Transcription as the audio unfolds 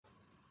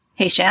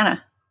Hey,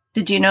 Shanna,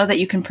 did you know that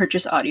you can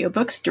purchase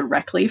audiobooks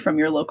directly from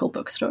your local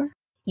bookstore?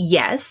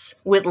 Yes,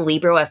 with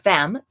Libro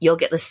FM, you'll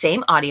get the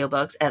same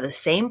audiobooks at the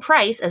same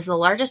price as the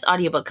largest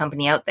audiobook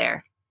company out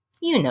there.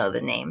 You know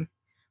the name.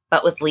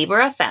 But with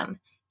Libro FM,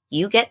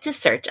 you get to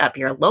search up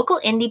your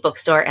local indie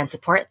bookstore and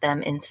support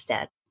them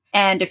instead.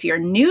 And if you're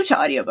new to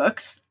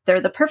audiobooks, they're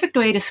the perfect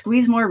way to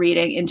squeeze more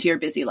reading into your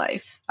busy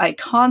life. I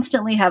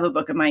constantly have a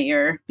book in my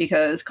ear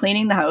because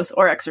cleaning the house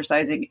or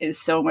exercising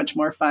is so much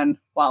more fun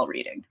while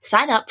reading.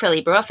 Sign up for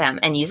Libro FM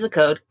and use the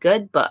code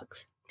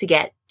GOODBOOKS to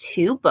get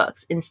 2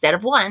 books instead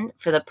of 1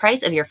 for the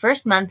price of your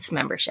first month's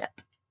membership.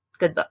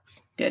 Good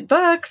books. Good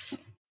books.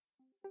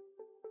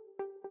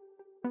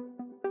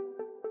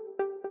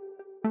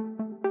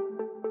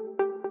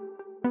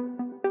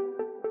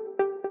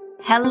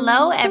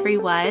 Hello,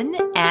 everyone,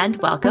 and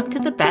welcome to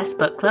the Best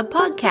Book Club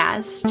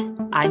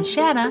podcast. I'm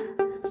Shanna.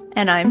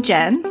 And I'm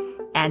Jen.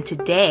 And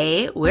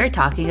today we're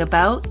talking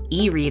about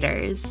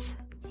e-readers.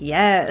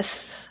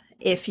 Yes.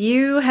 If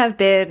you have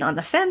been on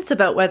the fence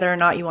about whether or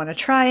not you want to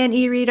try an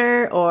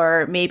e-reader,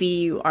 or maybe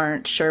you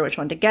aren't sure which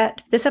one to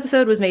get, this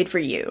episode was made for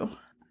you.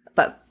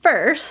 But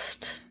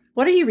first,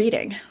 what are you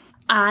reading?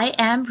 I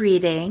am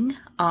reading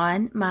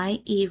on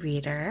my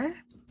e-reader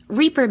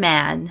Reaper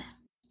Man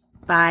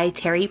by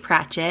Terry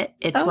Pratchett.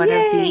 It's one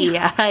of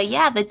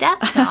the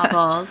death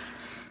novels.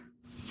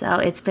 So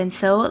it's been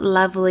so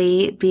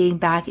lovely being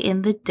back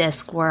in the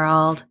disc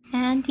world.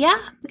 And yeah,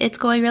 it's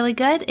going really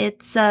good.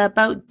 It's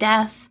about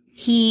death.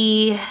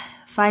 He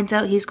finds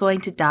out he's going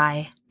to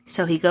die.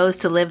 So he goes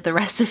to live the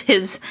rest of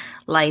his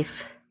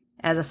life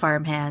as a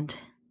farmhand.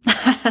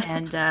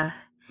 And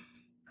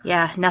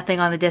nothing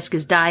on the disc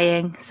is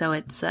dying. So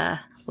it's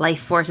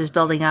life force is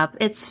building up.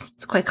 It's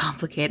quite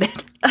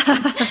complicated.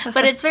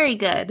 But it's very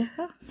good.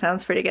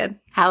 Sounds pretty good.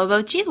 How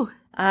about you?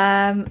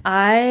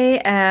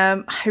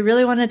 I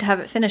really wanted to have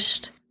it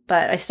finished,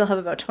 but I still have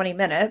about 20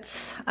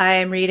 minutes.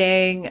 I'm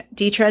reading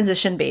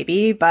Detransition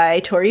Baby by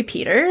Torrey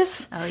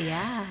Peters. Oh,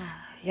 yeah.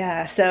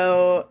 Yeah,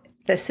 so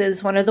this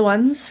is one of the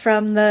ones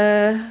from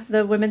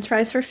the Women's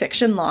Prize for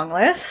Fiction long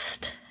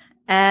list,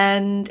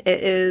 and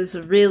it is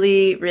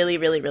really, really,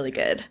 really, really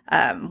good,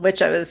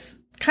 which I was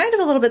kind of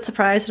a little bit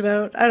surprised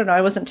about. I don't know,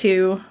 I wasn't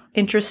too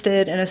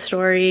interested in a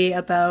story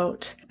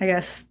about, I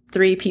guess,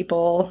 3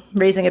 people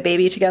raising a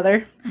baby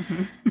together.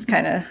 Mm-hmm. It's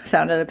kind of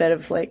sounded a bit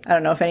of like, I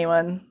don't know if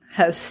anyone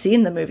has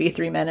seen the movie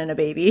 3 Men and a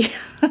Baby.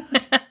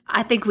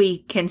 I think we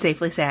can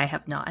safely say I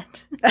have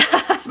not.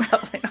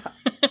 Probably not.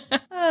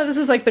 This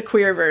is like the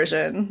queer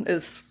version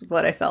is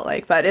what I felt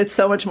like, but it's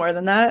so much more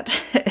than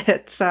that.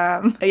 It's,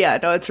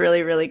 it's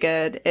really, really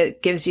good.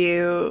 It gives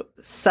you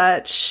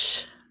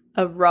such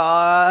a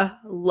raw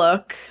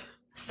look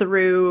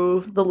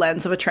through the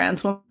lens of a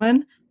trans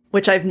woman,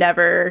 which I've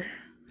never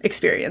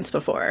experienced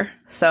before.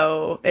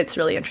 So it's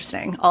really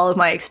interesting. All of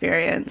my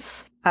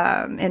experience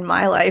in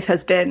my life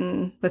has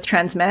been with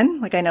trans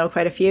men. Like I know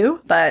quite a few,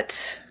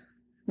 but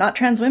not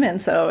trans women.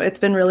 So it's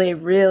been really,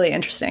 really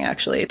interesting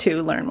actually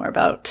to learn more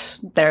about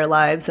their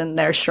lives and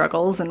their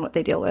struggles and what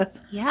they deal with.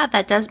 Yeah,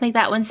 that does make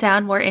that one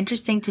sound more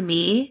interesting to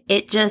me.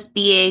 It just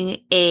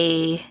being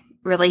a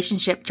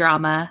relationship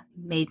drama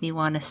made me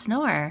want to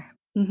snore.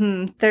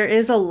 Mm-hmm. There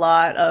is a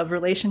lot of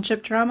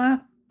relationship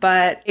drama,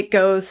 but it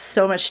goes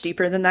so much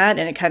deeper than that.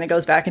 And it kind of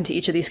goes back into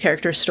each of these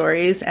characters'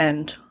 stories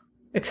and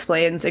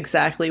explains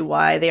exactly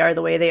why they are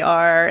the way they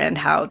are and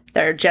how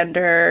their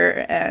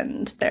gender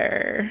and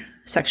their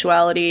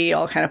sexuality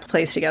all kind of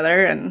plays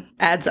together and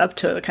adds up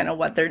to kind of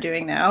what they're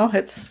doing now.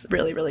 It's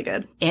really, really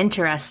good.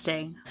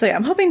 Interesting. So yeah,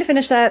 I'm hoping to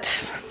finish that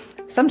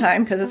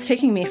sometime because it's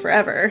taking me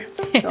forever.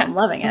 So I'm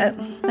loving it.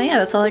 But yeah,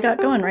 that's all I got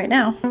going right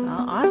now.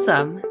 Oh,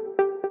 awesome.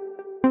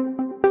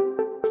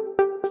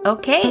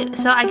 Okay,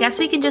 so I guess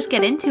we can just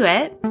get into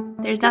it.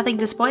 There's nothing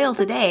to spoil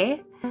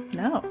today.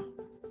 No.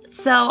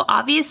 So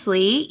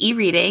obviously,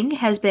 e-reading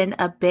has been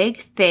a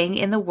big thing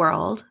in the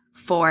world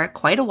for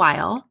quite a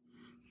while,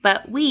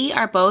 but we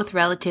are both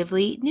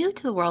relatively new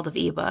to the world of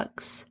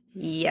ebooks.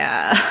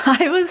 Yeah,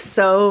 I was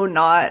so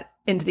not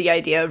into the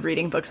idea of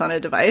reading books on a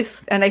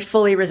device, and I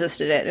fully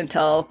resisted it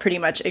until pretty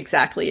much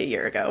exactly a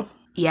year ago.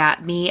 Yeah,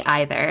 me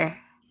either.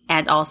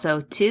 And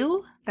also,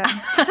 too,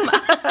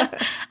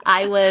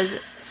 I was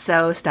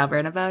so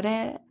stubborn about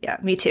it. Yeah,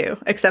 me too.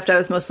 Except I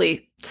was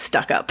mostly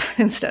stuck up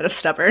instead of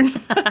stubborn.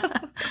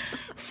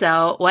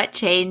 So what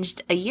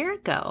changed a year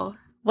ago?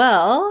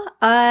 Well,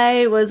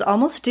 I was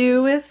almost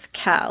due with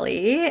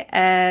Callie,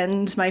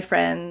 and my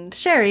friend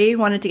Sherry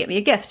wanted to get me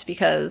a gift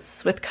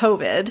because with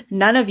COVID,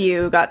 none of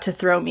you got to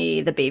throw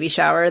me the baby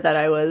shower that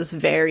I was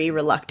very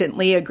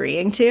reluctantly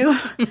agreeing to.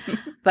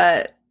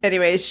 But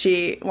anyways,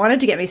 she wanted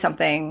to get me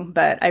something,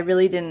 but I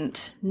really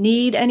didn't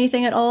need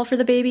anything at all for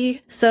the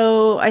baby.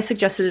 So I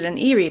suggested an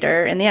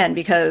e-reader in the end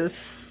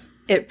because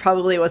it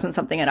probably wasn't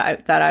something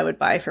that I would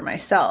buy for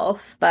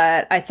myself,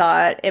 but I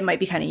thought it might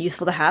be kind of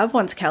useful to have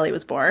once Callie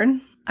was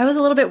born. I was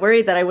a little bit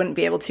worried that I wouldn't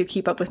be able to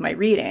keep up with my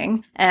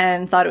reading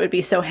and thought it would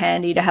be so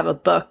handy to have a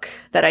book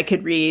that I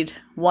could read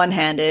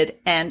one-handed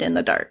and in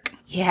the dark.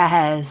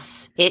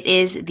 Yes, it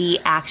is the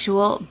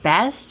actual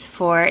best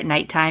for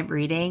nighttime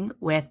reading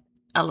with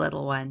a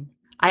little one.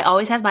 I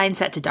always have mine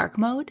set to dark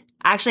mode.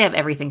 I actually have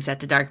everything set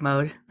to dark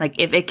mode. Like,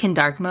 if it can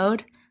dark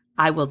mode,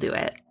 I will do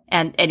it.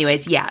 And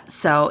anyways, yeah,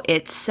 so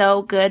it's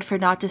so good for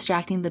not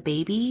distracting the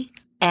baby.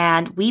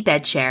 And we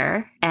bed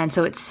share, and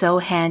so it's so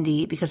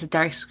handy because the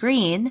dark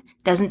screen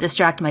doesn't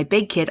distract my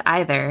big kid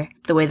either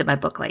the way that my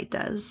book light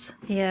does.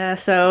 Yeah,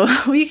 so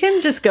we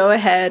can just go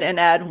ahead and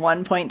add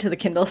 1 point to the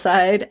Kindle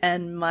side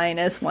and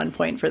minus 1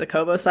 point for the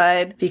Kobo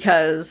side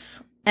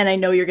because, and I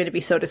know you're going to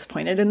be so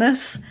disappointed in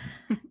this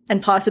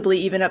and possibly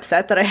even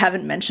upset that I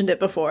haven't mentioned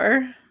it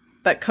before,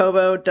 but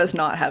Kobo does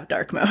not have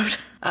dark mode.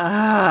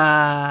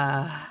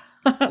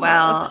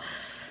 Well...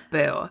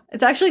 Boo.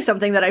 It's actually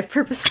something that I've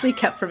purposefully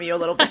kept from you a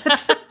little bit.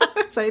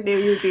 Because I knew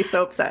you'd be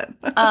so upset.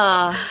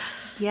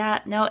 Yeah,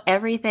 no,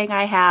 everything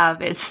I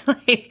have, it's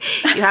like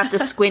you have to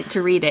squint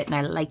to read it, and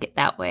I like it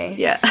that way.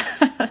 Yeah.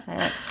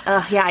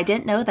 Yeah, I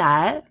didn't know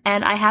that.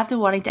 And I have been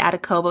wanting to add a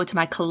Kobo to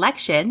my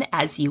collection,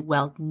 as you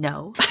well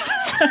know.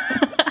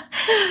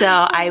 So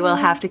I will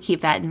have to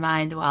keep that in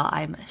mind while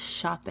I'm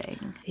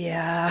shopping.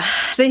 Yeah.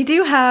 They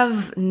do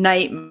have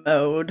night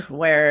mode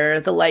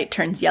where the light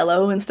turns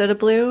yellow instead of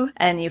blue,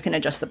 and you can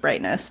adjust the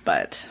brightness,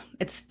 but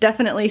it's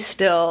definitely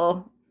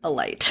still a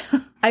light.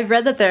 I've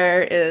read that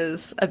there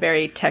is a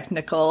very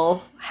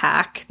technical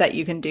hack that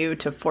you can do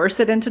to force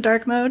it into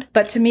dark mode,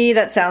 but to me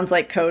that sounds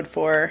like code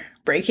for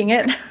breaking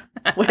it,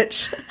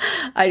 which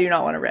I do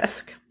not want to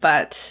risk.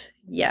 But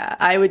yeah,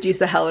 I would use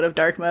the hell out of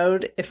dark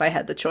mode if I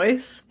had the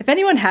choice. If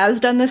anyone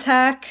has done this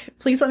hack,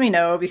 please let me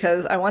know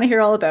because I want to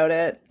hear all about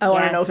it. I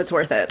want to know if it's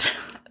worth it.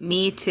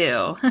 Me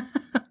too.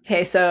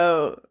 Okay,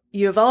 so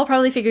you have all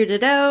probably figured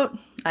it out.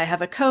 I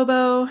have a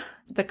Kobo,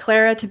 the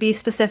Clara to be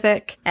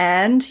specific,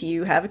 and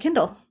you have a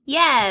Kindle.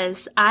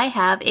 Yes, I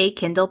have a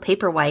Kindle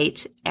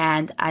Paperwhite,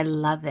 and I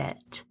love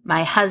it.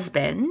 My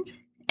husband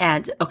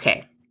and,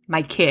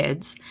 my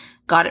kids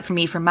got it for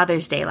me for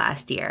Mother's Day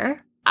last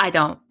year. I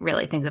don't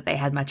really think that they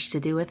had much to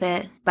do with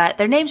it, but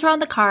their names were on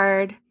the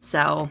card,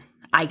 so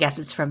I guess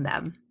it's from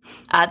them.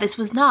 This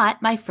was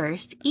not my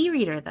first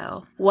e-reader,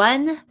 though.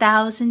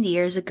 1,000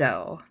 years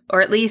ago,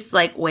 or at least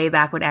like way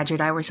back when Andrew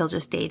and I were still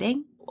just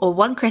dating. Well,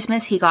 one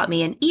Christmas he got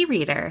me an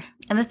e-reader,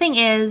 and the thing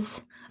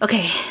is,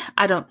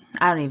 I don't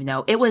even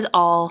know. It was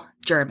all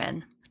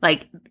German.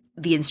 Like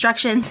the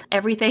instructions,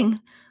 everything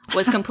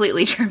was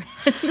completely German.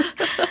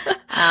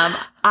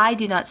 I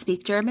do not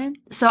speak German,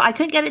 so I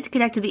couldn't get it to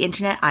connect to the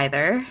internet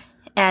either.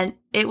 And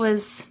it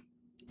was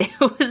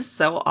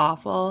so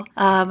awful.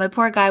 My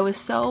poor guy was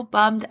so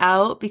bummed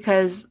out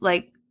because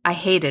I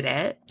hated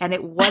it and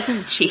it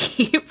wasn't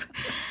cheap.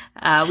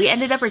 We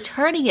ended up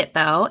returning it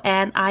though,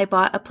 and I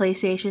bought a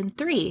PlayStation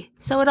 3.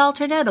 So it all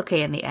turned out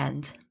okay in the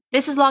end.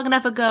 This is long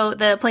enough ago,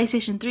 the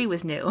PlayStation 3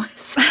 was new.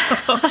 So.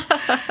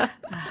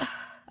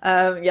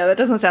 Yeah, that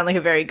doesn't sound like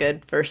a very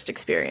good first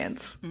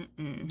experience.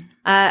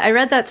 I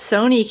read that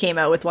Sony came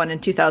out with one in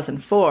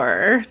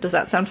 2004. Does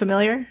that sound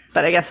familiar?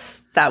 But I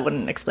guess that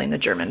wouldn't explain the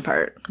German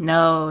part.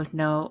 No.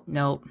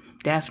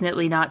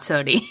 Definitely not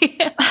Sony.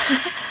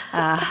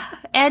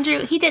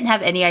 Andrew, he didn't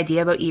have any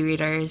idea about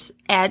e-readers.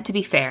 And to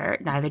be fair,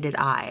 neither did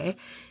I.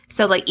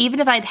 So even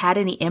if I'd had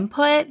any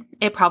input,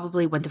 it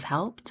probably wouldn't have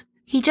helped.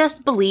 He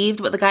just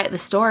believed what the guy at the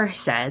store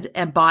said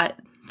and bought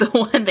the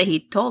one that he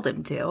told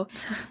him to.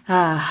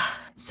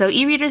 So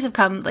e-readers have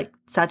come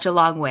such a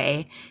long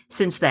way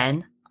since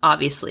then.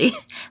 Obviously,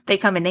 they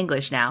come in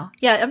English now.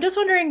 Yeah, I'm just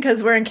wondering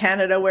because we're in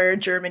Canada where a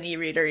German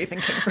e-reader even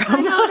came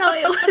from. No,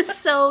 it was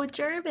so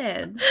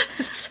German.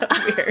 It's so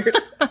weird.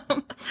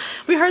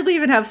 We hardly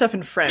even have stuff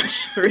in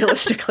French,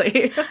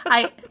 realistically.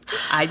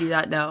 I do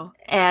not know.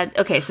 And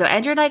so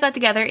Andrew and I got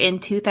together in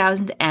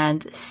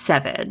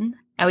 2007,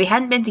 and we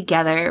hadn't been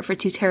together for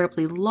too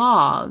terribly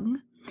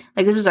long.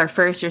 This was our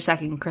first or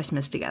second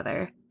Christmas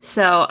together.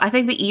 So I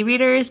think the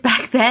e-readers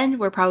back then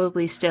were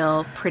probably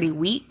still pretty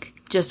weak,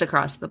 just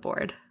across the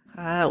board.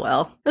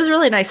 Well, it was a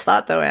really nice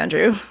thought though,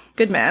 Andrew.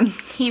 Good man.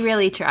 He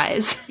really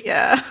tries.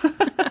 Yeah.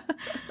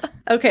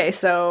 Okay,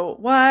 so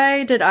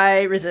why did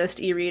I resist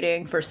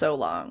e-reading for so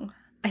long?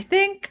 I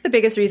think the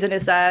biggest reason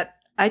is that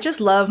I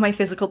just love my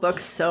physical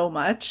books so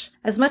much.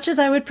 As much as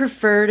I would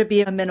prefer to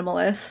be a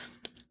minimalist,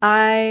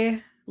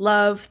 I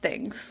love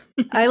things.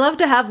 I love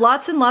to have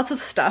lots and lots of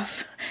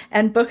stuff,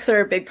 and books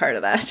are a big part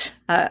of that.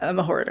 I'm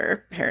a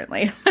hoarder,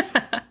 apparently.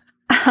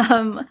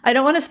 I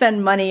don't want to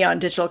spend money on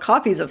digital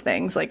copies of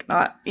things,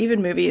 not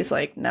even movies.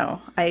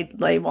 No, I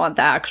want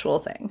the actual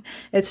thing.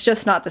 It's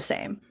just not the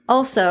same.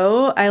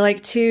 Also, I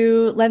like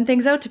to lend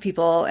things out to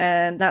people,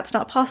 and that's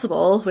not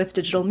possible with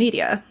digital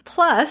media.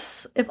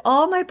 Plus, if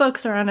all my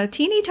books are on a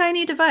teeny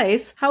tiny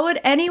device, how would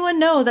anyone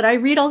know that I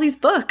read all these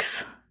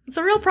books? It's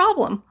a real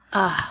problem.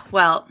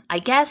 Well, I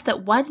guess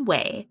that one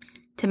way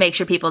to make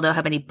sure people know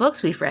how many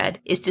books we've read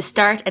is to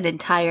start an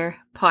entire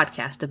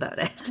podcast about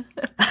it.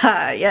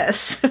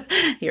 Yes,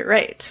 you're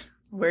right.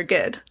 we're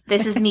good.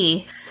 This is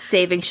me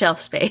saving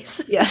shelf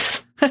space.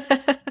 Yes.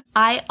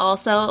 I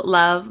also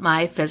love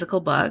my physical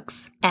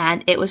books,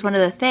 and it was one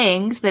of the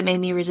things that made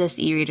me resist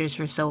e-readers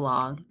for so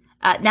long.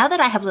 Now that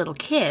I have little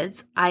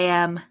kids, I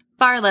am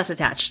far less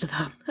attached to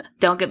them.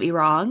 Don't get me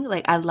wrong,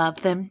 like I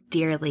love them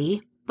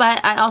dearly,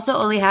 but I also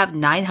only have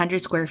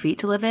 900 square feet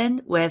to live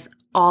in with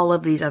all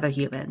of these other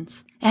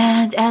humans.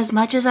 And as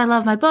much as I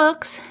love my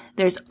books,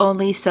 there's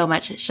only so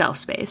much shelf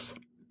space.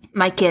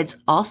 My kids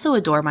also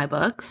adore my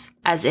books,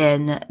 as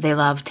in they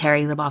love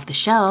tearing them off the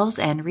shelves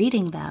and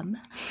reading them.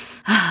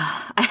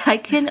 I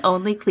can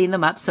only clean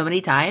them up so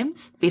many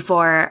times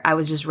before I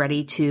was just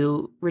ready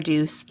to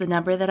reduce the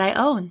number that I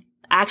own.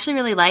 I actually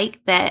really like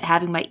that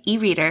having my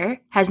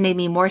e-reader has made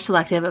me more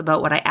selective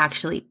about what I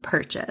actually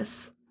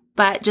purchase.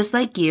 But just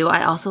like you,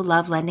 I also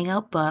love lending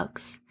out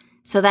books,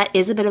 so that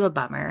is a bit of a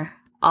bummer.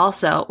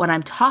 Also, when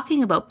I'm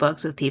talking about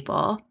books with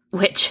people,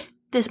 which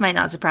this might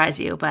not surprise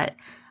you, but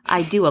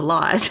I do a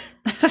lot.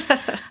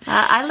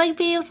 I like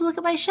being able to look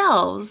at my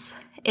shelves.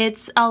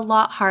 It's a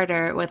lot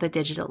harder with a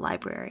digital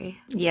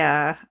library.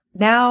 Yeah.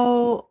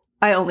 Now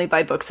I only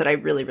buy books that I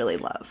really, really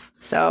love.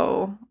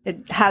 So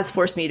it has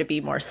forced me to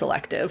be more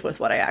selective with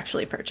what I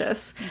actually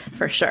purchase,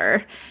 for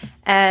sure.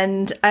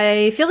 And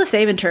I feel the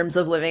same in terms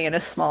of living in a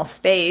small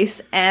space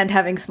and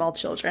having small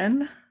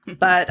children.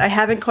 But I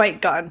haven't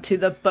quite gotten to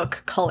the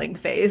book culling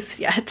phase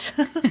yet.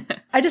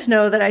 I just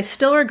know that I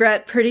still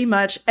regret pretty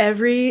much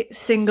every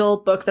single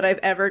book that I've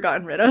ever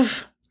gotten rid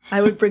of.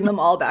 I would bring them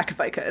all back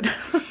if I could.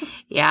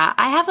 Yeah,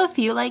 I have a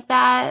few like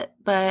that,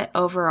 but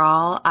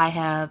overall, I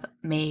have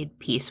made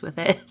peace with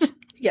it.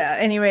 Yeah,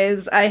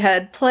 anyways, I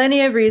had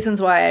plenty of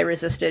reasons why I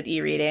resisted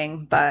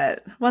e-reading,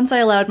 but once I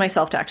allowed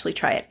myself to actually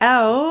try it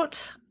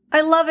out,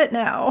 I love it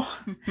now.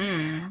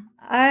 Mm-hmm.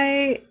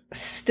 I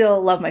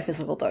still love my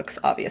physical books,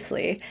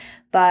 obviously,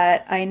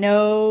 but I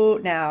know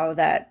now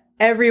that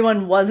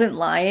everyone wasn't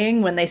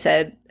lying when they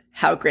said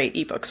how great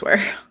ebooks were.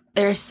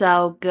 They're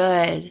so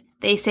good.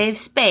 They save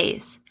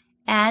space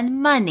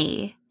and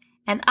money,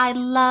 and I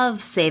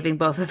love saving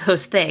both of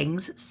those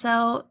things,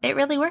 so it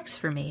really works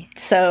for me.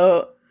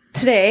 So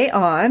today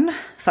on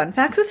Fun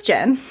Facts with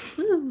Jen,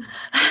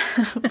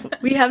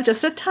 we have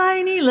just a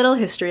tiny little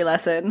history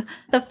lesson.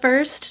 The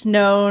first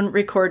known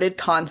recorded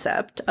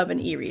concept of an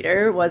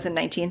e-reader was in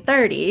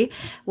 1930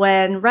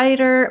 when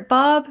writer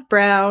Bob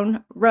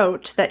Brown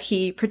wrote that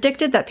he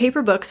predicted that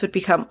paper books would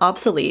become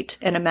obsolete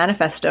in a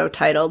manifesto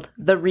titled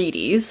The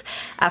Readies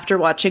after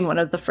watching one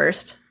of the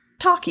first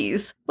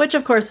talkies, which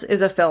of course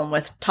is a film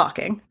with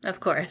talking. Of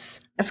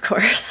course. Of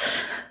course.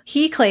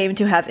 He claimed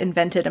to have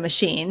invented a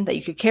machine that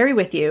you could carry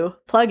with you,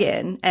 plug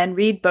in, and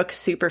read books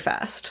super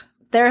fast.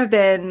 There have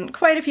been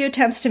quite a few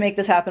attempts to make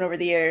this happen over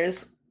the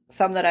years,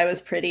 some that I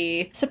was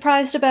pretty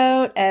surprised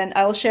about, and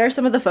I'll share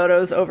some of the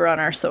photos over on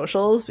our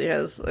socials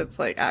because it's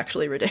like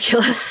actually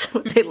ridiculous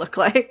what they look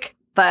like.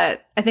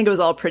 But I think it was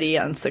all pretty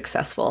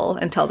unsuccessful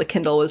until the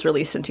Kindle was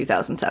released in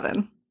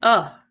 2007.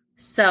 Oh,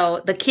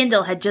 so the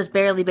Kindle had just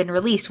barely been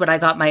released when I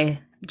got my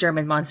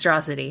German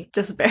monstrosity.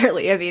 Just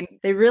barely. I mean,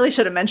 they really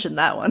should have mentioned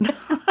that one.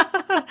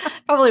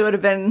 Probably would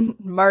have been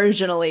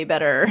marginally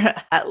better,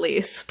 at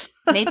least.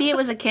 Maybe it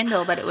was a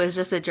Kindle, but it was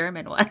just a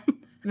German one.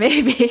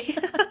 Maybe.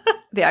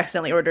 They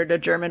accidentally ordered a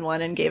German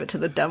one and gave it to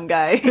the dumb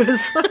guy who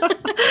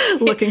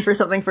was looking for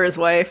something for his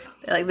wife.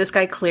 Like, this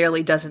guy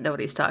clearly doesn't know what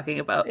he's talking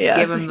about. Yeah.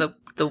 Give him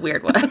the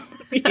weird one.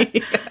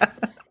 Yeah.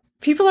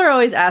 People are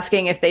always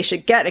asking if they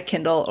should get a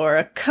Kindle or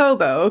a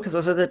Kobo, because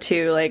those are the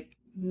two, like,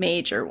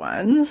 major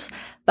ones.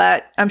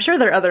 But I'm sure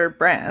there are other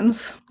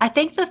brands. I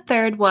think the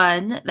third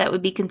one that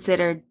would be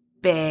considered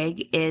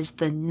big is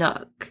the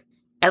Nook.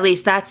 At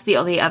least that's the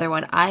only other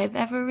one I've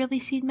ever really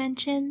seen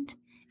mentioned.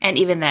 And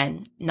even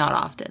then, not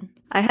often.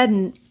 I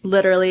had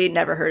literally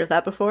never heard of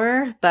that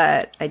before,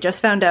 but I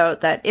just found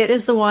out that it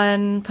is the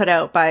one put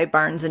out by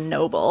Barnes &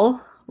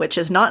 Noble, which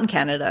is not in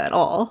Canada at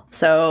all.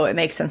 So it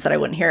makes sense that I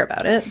wouldn't hear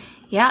about it.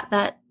 Yeah,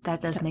 that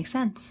does make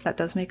sense. That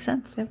does make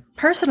sense. Yeah.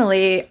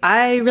 Personally,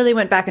 I really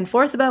went back and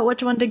forth about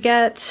which one to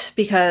get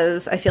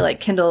because I feel like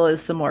Kindle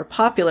is the more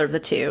popular of the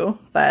two,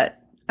 but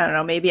I don't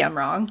know, maybe I'm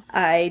wrong.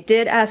 I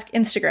did ask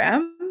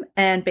Instagram,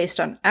 and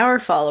based on our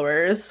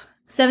followers,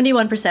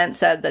 71%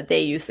 said that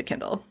they use the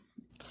Kindle.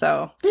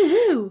 So,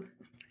 woohoo!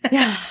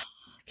 Yeah,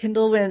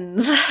 Kindle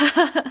wins.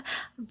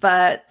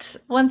 But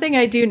one thing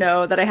I do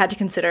know that I had to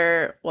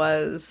consider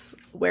was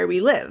where we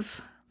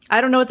live. I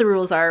don't know what the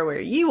rules are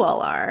where you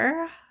all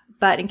are,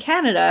 but in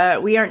Canada,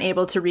 we aren't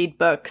able to read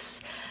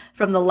books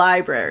from the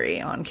library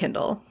on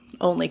Kindle,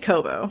 only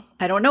Kobo.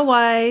 I don't know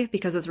why,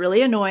 because it's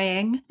really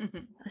annoying. Mm-hmm.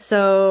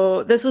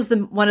 So this was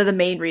one of the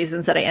main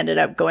reasons that I ended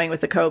up going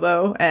with the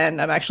Kobo,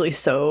 and I'm actually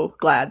so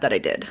glad that I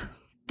did.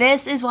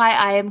 This is why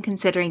I am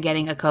considering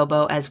getting a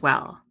Kobo as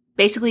well.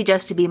 Basically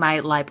just to be my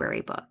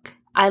library book.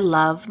 I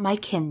love my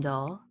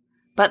Kindle,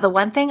 but the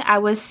one thing I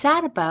was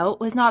sad about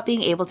was not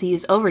being able to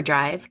use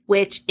Overdrive,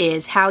 which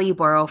is how you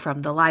borrow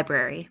from the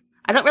library.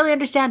 I don't really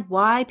understand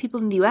why people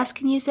in the US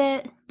can use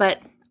it,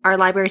 but our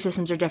library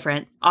systems are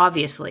different,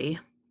 obviously,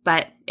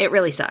 but it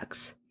really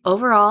sucks.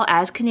 Overall,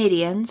 as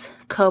Canadians,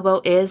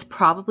 Kobo is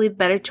probably a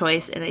better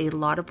choice in a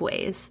lot of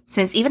ways.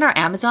 Since even our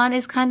Amazon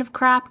is kind of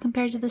crap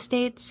compared to the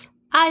States.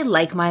 I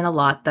like mine a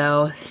lot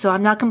though, so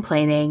I'm not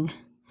complaining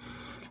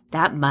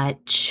that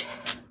much.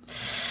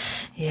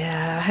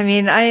 Yeah, I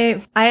mean,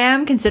 I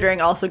am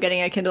considering also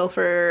getting a Kindle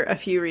for a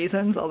few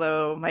reasons,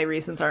 although my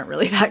reasons aren't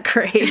really that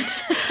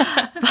great.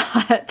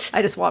 But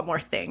I just want more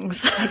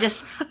things.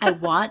 I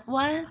want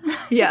one.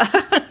 Yeah.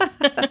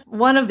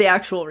 One of the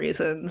actual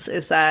reasons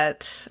is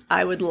that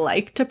I would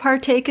like to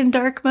partake in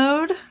dark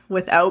mode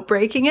without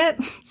breaking it.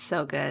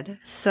 So good.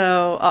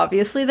 So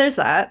obviously there's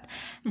that.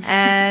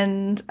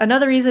 And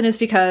another reason is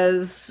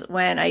because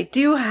when I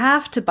do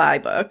have to buy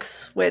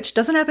books, which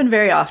doesn't happen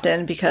very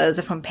often because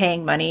if I'm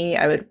paying money,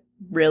 I would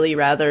really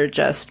rather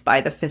just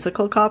buy the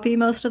physical copy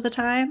most of the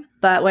time.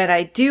 But when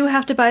I do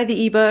have to buy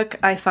the ebook,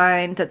 I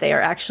find that they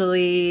are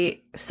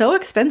actually so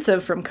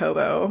expensive from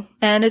Kobo,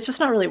 and it's just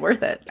not really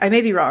worth it. I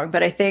may be wrong,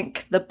 but I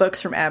think the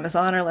books from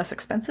Amazon are less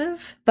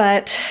expensive.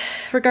 But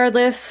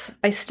regardless,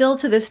 I still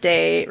to this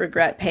day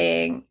regret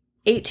paying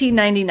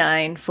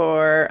 $18.99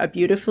 for A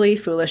Beautifully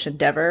Foolish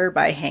Endeavor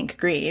by Hank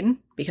Green,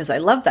 because I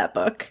love that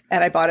book,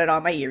 and I bought it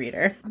on my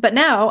e-reader. But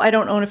now I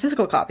don't own a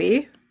physical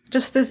copy,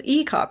 just this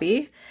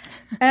e-copy.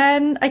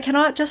 And I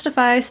cannot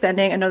justify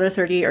spending another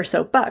 30 or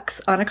so bucks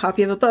on a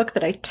copy of a book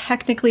that I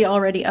technically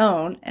already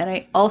own and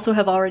I also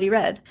have already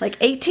read. Like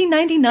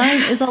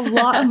 $18.99 is a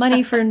lot of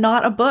money for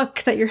not a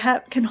book that you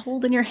can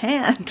hold in your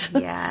hand.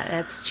 Yeah,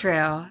 that's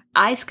true.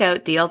 I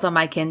scout deals on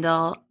my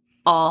Kindle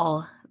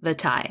all the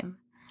time.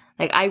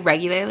 Like I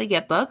regularly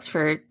get books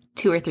for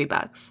 $2 or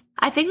 $3.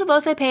 I think the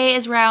most I pay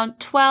is around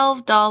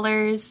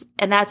 $12,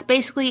 and that's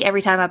basically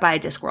every time I buy a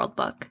Discworld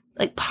book.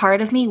 Like,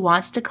 part of me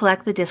wants to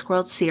collect the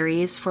Discworld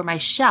series for my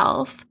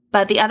shelf,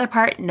 but the other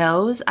part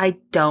knows I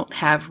don't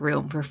have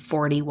room for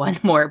 41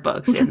 more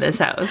books in this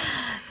house.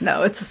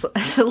 No, it's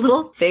a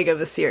little big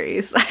of a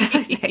series,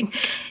 I think.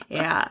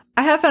 Yeah.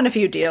 I have found a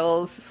few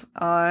deals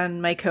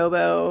on my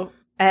Kobo,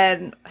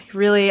 and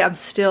really, I'm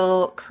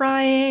still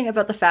crying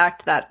about the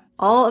fact that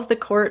all of the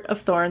Court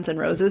of Thorns and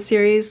Roses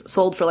series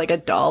sold for like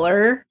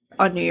 $1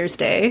 on New Year's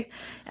Day,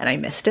 and I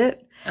missed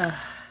it.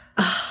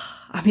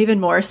 I'm even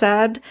more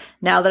sad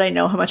now that I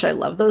know how much I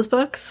love those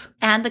books.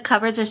 And the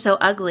covers are so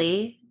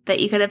ugly that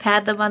you could have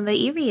had them on the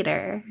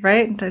e-reader.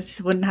 Right? I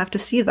just wouldn't have to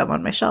see them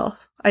on my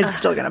shelf. I'm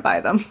still going to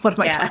buy them. What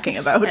am I talking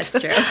about? That's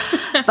true.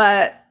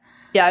 But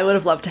yeah, I would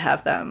have loved to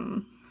have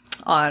them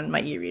on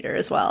my e-reader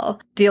as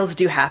well. Deals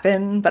do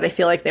happen, but I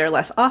feel like they're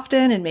less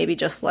often and maybe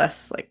just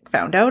less like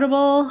found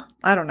outable.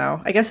 I don't know.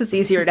 I guess it's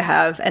easier to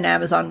have an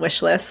Amazon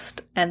wish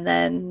list and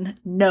then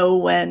know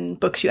when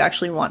books you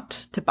actually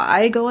want to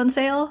buy go on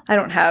sale.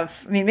 I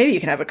mean, maybe you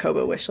can have a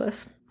Kobo wish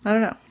list. I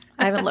don't know.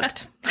 I haven't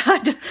looked.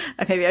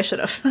 Maybe I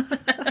should have.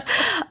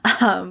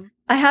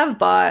 I have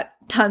bought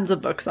tons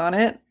of books on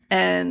it.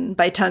 And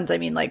by tons, I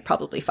mean like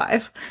probably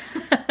 5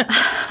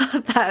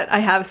 that I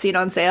have seen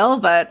on sale,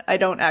 but I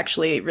don't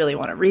actually really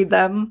want to read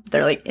them.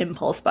 They're like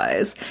impulse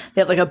buys.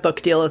 They have like a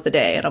book deal of the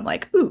day, and I'm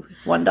like, ooh,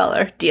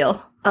 $1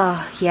 deal.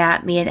 Oh,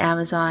 yeah. Me and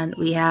Amazon,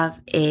 we have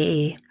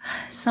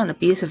it's not an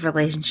abusive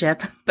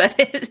relationship, but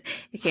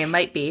it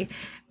might be,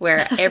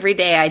 where every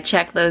day I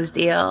check those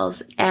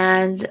deals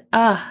and,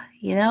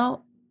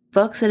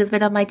 books that have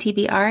been on my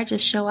TBR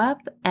just show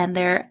up and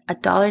they're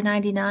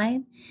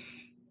 $1.99.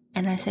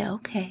 And I say,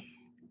 okay,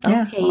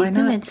 you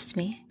convinced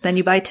me. Then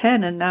you buy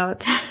 10 and now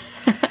it's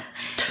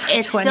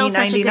it's still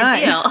such a good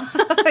deal.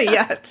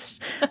 Yeah, it's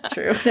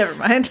true. Never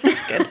mind.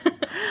 It's good.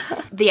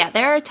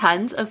 There are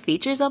tons of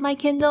features on my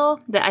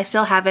Kindle that I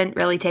still haven't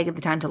really taken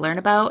the time to learn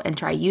about and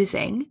try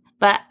using.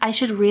 But I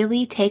should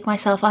really take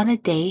myself on a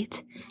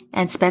date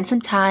and spend some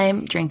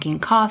time drinking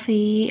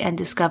coffee and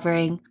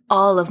discovering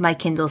all of my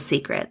Kindle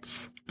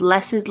secrets.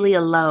 Blessedly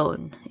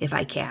alone, if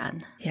I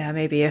can. Yeah,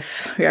 maybe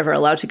if you're ever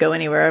allowed to go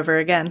anywhere ever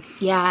again.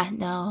 Yeah,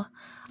 no.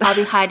 I'll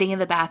be hiding in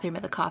the bathroom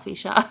at the coffee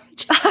shop.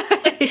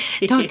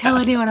 Don't tell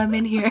anyone I'm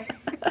in here.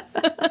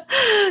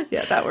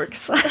 Yeah, that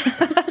works.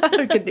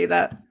 We could do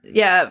that.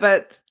 Yeah,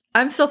 but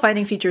I'm still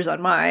finding features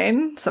on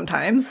mine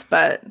sometimes,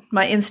 but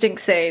my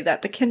instincts say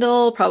that the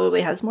Kindle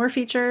probably has more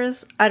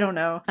features. I don't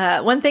know.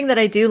 One thing that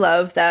I do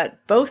love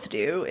that both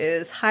do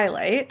is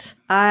highlight.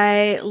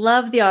 I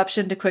love the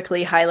option to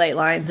quickly highlight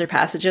lines or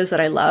passages that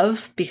I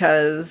love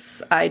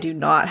because I do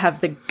not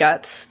have the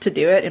guts to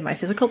do it in my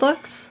physical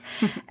books,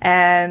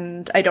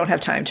 and I don't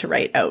have time to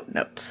write out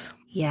notes.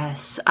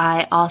 Yes,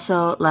 I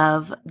also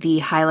love the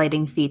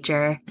highlighting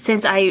feature.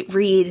 Since I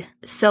read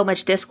so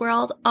much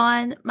Discworld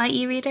on my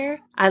e-reader,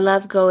 I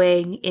love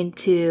going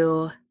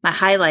into my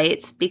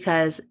highlights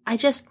because I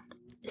just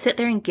sit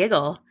there and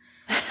giggle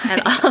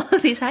at all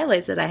of these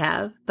highlights that I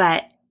have.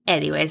 But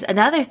anyways,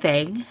 another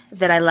thing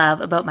that I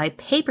love about my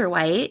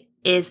Paperwhite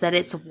is that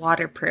it's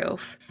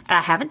waterproof.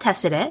 I haven't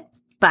tested it,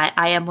 but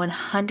I am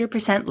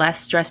 100% less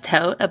stressed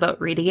out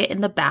about reading it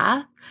in the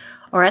bath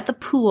or at the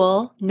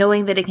pool,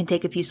 knowing that it can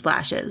take a few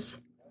splashes,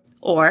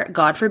 or,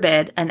 God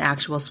forbid, an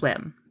actual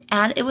swim.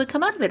 And it would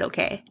come out of it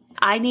okay.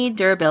 I need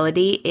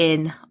durability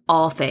in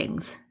all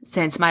things,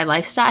 since my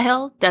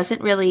lifestyle doesn't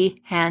really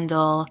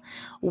handle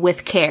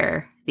with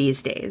care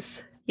these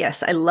days.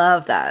 Yes, I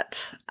love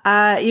that.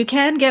 You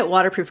can get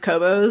waterproof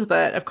Kobos,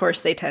 but of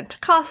course they tend to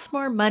cost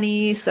more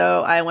money,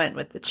 so I went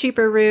with the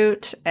cheaper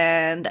route,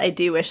 and I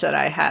do wish that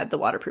I had the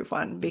waterproof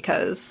one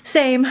because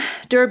same,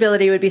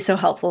 durability would be so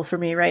helpful for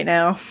me right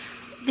now.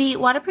 The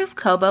waterproof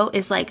Kobo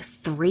is like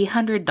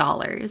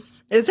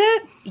 $300. Is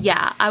it?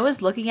 Yeah, I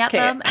was looking at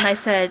them and I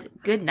said,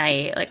 good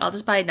night. Like, I'll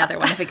just buy another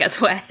one if it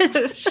gets wet.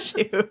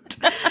 Shoot.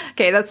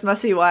 Okay, that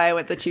must be why I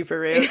went the cheaper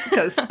route,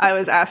 because I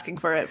was asking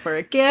for it for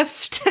a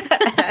gift.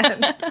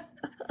 And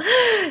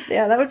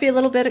yeah, that would be a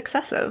little bit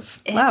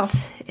excessive. Wow.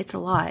 It's a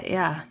lot,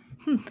 yeah.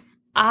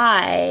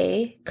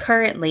 I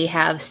currently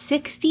have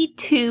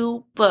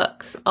 62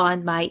 books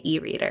on my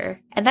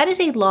e-reader, and that is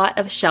a lot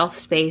of shelf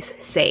space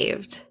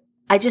saved.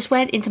 I just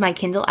went into my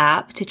Kindle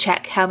app to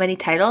check how many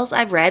titles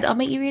I've read on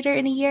my e-reader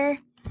in a year,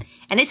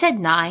 and it said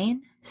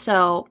 9,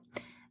 so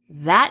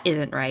that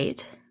isn't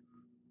right.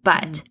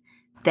 But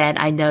then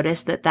I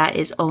noticed that that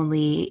is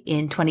only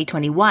in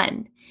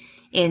 2021.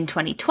 In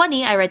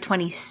 2020, I read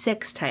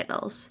 26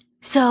 titles.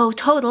 So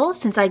total,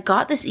 since I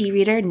got this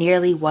e-reader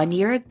nearly 1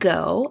 year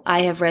ago,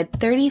 I have read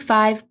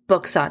 35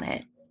 books on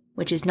it,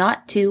 which is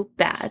not too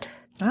bad.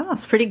 Oh,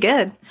 that's pretty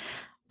good.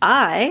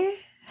 I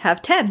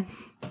have 10.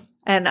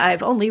 And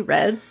I've only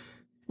read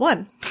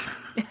 1.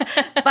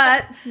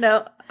 But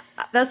no,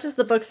 that's just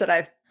the books that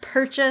I've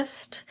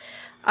purchased.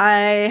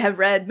 I have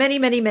read many,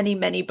 many, many,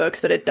 many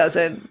books, but it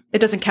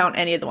doesn't count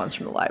any of the ones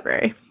from the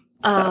library.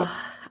 So.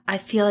 Oh, I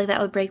feel like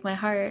that would break my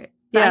heart.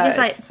 But Yeah, I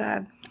guess it's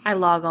sad. I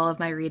log all of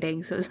my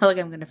reading, so it's not like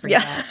I'm going to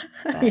forget.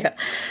 Yeah. Yeah.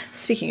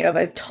 Speaking of,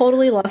 I've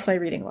totally lost my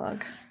reading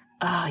log.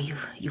 Oh,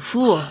 you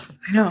fool.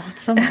 I know,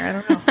 it's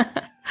somewhere. I don't know.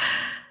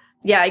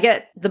 Yeah, I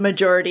get the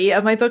majority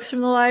of my books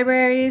from the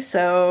library,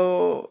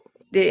 so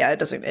yeah, it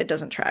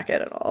doesn't track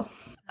it at all.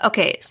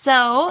 Okay,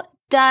 so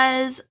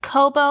does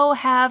Kobo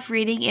have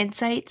reading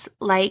insights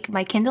like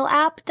my Kindle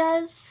app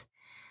does?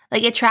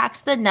 Like, it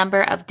tracks the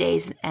number of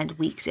days and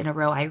weeks in a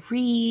row I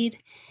read,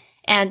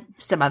 and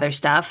some other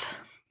stuff.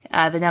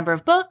 The number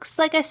of books,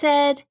 like I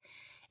said,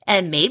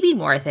 and maybe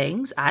more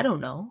things. I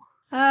don't know.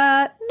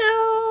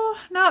 No,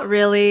 not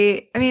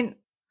really. I mean,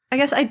 I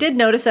guess I did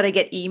notice that I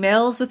get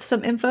emails with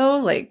some info.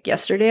 Like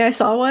yesterday I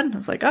saw one. I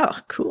was like, oh,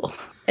 cool.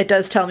 It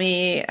does tell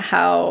me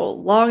how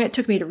long it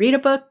took me to read a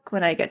book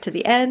when I get to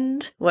the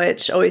end,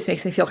 which always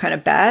makes me feel kind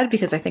of bad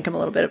because I think I'm a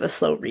little bit of a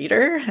slow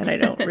reader and I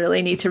don't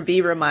really need to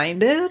be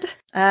reminded.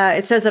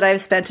 It says that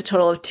I've spent a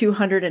total of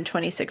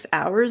 226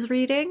 hours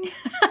reading.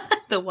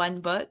 The one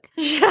book?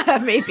 Yeah,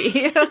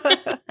 maybe.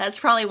 That's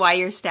probably why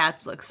your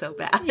stats look so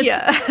bad.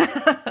 Yeah,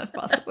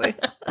 possibly.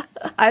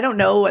 I don't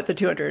know what the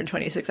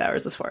 226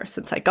 hours is for.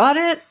 Since I got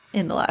it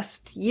in the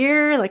last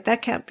year, like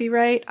that can't be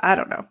right. I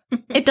don't know.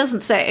 It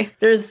doesn't say.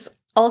 There's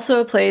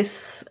also a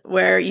place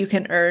where you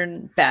can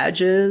earn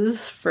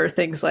badges for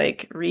things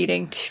like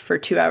reading for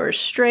 2 hours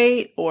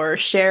straight or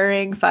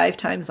sharing 5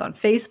 times on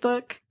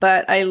Facebook.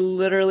 But I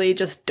literally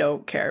just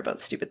don't care about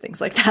stupid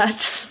things like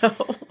that. So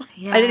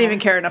yeah. I didn't even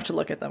care enough to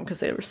look at them because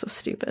they were so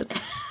stupid.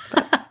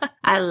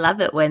 I love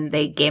it when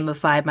they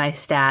gamify my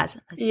stats.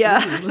 Like, yeah.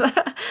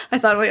 I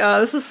thought, like,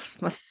 oh,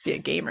 must be a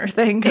gamer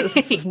thing because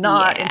this does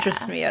not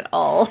interest me at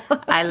all.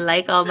 I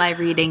like all my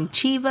reading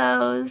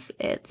Chivos.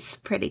 It's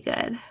pretty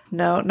good.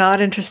 No, not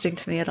interesting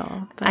to me at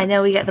all. But I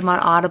know we get them on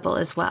Audible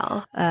as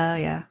well.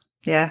 Yeah.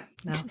 Yeah.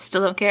 No.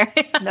 Still don't care?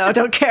 No,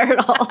 don't care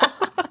at all.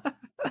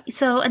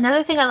 So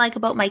another thing I like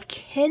about my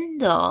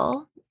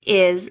Kindle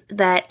is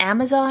that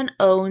Amazon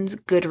owns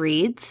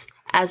Goodreads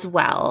as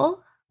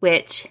well,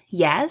 which,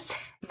 yes,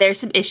 there's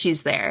some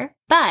issues there.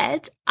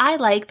 But I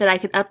like that I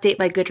can update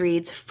my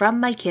Goodreads from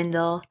my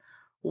Kindle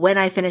when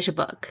I finish a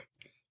book.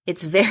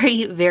 It's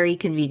very, very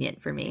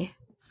convenient for me.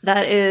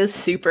 That is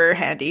super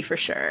handy for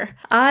sure.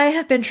 I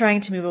have been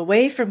trying to move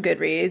away from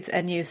Goodreads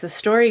and use the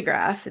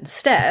Storygraph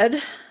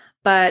instead,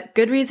 but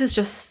Goodreads is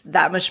just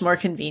that much more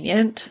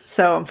convenient,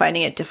 so I'm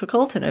finding it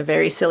difficult in a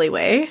very silly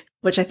way,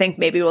 which I think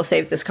maybe we'll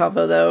save this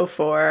combo, though,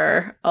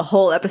 for a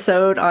whole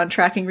episode on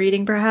tracking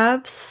reading,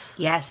 perhaps.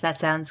 Yes, that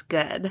sounds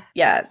good.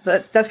 Yeah,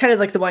 but that's kind of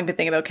like the one good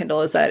thing about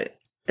Kindle is that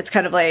it's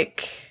kind of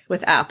like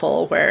with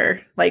Apple,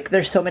 where like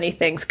there's so many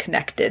things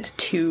connected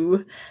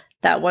to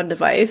that one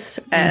device,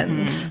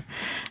 and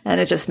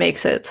it just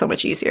makes it so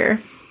much easier.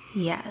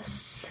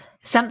 Yes.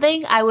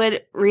 Something I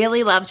would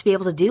really love to be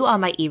able to do on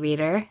my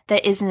e-reader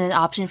that isn't an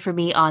option for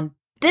me on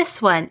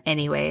this one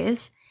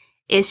anyways,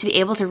 is to be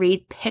able to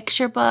read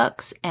picture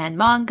books and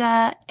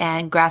manga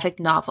and graphic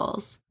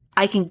novels.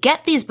 I can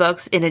get these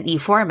books in an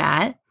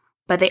e-format,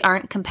 but they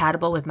aren't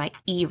compatible with my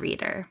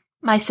e-reader.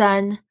 My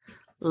son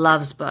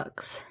loves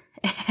books,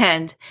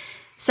 and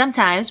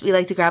sometimes we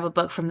like to grab a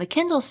book from the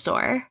Kindle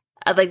store.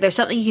 Like, there's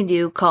something you can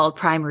do called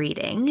Prime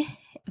Reading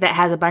that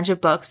has a bunch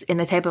of books in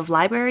the type of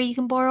library you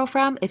can borrow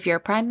from if you're a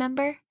Prime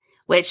member,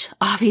 which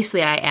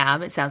obviously I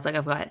am. It sounds like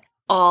I've got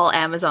all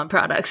Amazon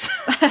products.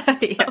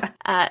 Yeah.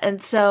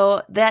 And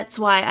so that's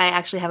why I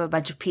actually have a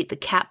bunch of Pete the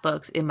Cat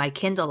books in my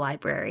Kindle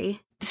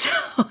library. So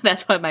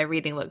that's why my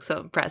reading looks so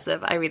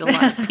impressive. I read a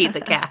lot of Pete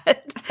the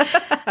Cat.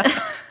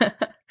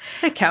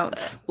 It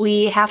counts.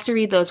 We have to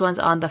read those ones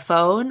on the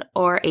phone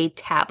or a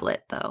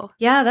tablet, though.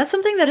 Yeah, that's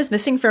something that is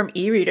missing from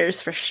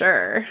e-readers for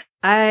sure.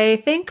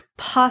 I think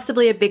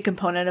possibly a big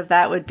component of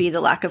that would be the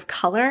lack of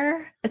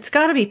color. It's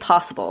got to be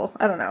possible.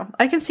 I don't know.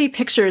 I can see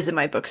pictures in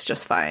my books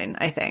just fine,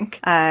 I think.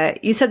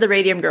 You said the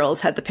Radium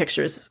Girls had the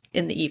pictures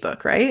in the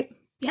ebook, right?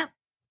 Yeah.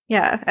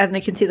 Yeah, and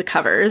they can see the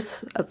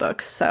covers of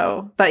books.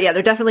 So, but yeah,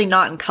 they're definitely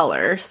not in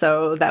color.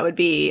 So that would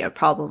be a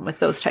problem with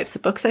those types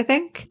of books, I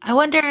think. I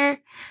wonder,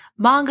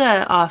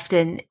 manga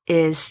often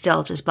is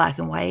still just black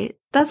and white.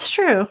 That's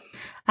true.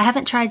 I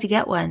haven't tried to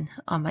get one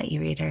on my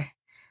e-reader.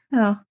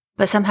 Oh,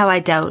 But somehow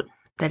I doubt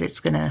that it's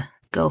going to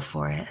go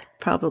for it.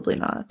 probably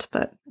not,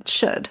 but it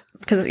should.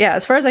 Because, yeah,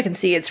 as far as I can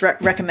see, it's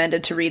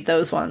recommended to read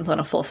those ones on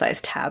a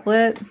full-size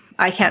tablet.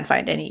 I can't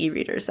find any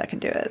e-readers that can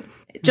do it,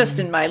 just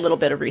in my little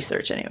bit of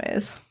research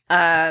anyways.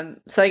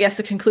 So I guess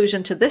the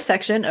conclusion to this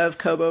section of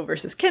Kobo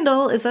versus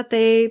Kindle is that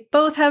they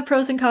both have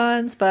pros and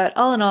cons, but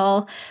all in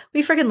all,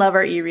 we freaking love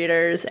our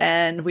e-readers,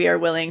 and we are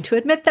willing to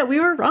admit that we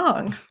were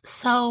wrong.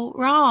 So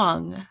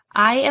wrong.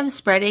 I am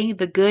spreading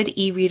the good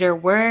e-reader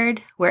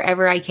word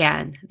wherever I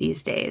can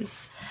these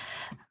days.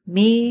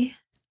 Me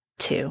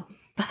too.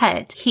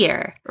 But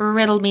here,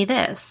 riddle me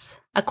this.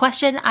 A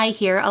question I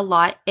hear a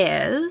lot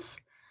is,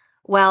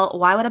 well,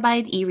 why would I buy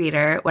an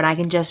e-reader when I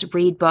can just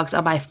read books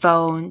on my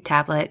phone,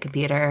 tablet,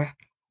 computer,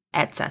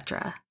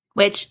 etc.?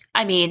 Which,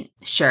 I mean,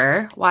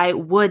 sure, why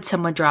would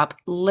someone drop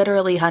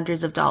literally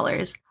hundreds of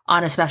dollars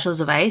on a special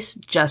device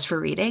just for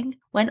reading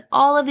when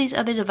all of these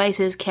other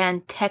devices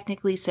can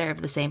technically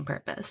serve the same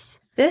purpose?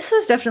 This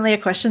was definitely a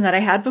question that I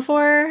had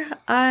before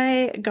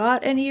I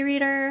got an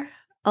e-reader.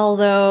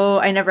 Although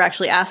I never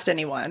actually asked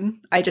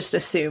anyone. I just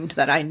assumed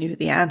that I knew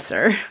the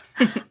answer.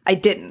 I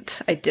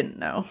didn't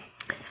know.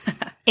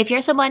 If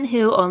you're someone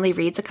who only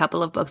reads a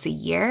couple of books a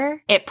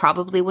year, it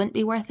probably wouldn't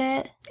be worth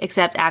it.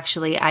 Except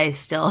actually, I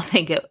still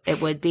think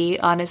it would be,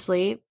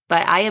 honestly.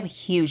 But I am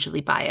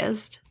hugely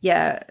biased.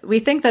 Yeah, we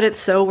think that it's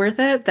so worth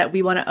it that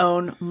we want to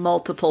own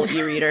multiple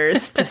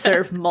e-readers to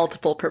serve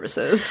multiple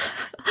purposes.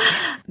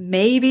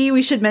 Maybe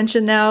we should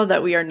mention now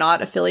that we are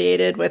not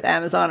affiliated with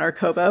Amazon or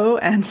Kobo,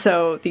 and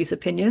so these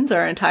opinions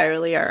are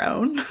entirely our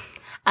own.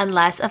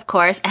 Unless, of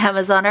course,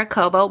 Amazon or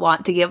Kobo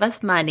want to give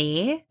us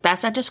money.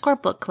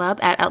 best_book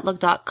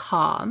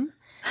club@outlook.com.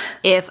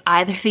 If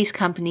either of these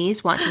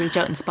companies want to reach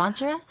out and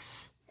sponsor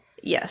us.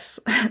 Yes,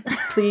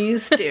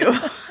 please do.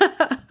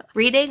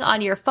 Reading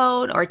on your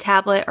phone or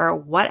tablet or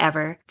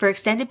whatever for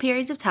extended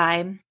periods of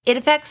time, it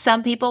affects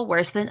some people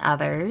worse than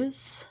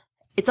others.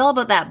 It's all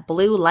about that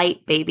blue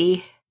light,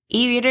 baby.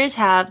 E-readers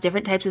have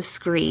different types of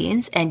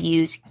screens and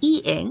use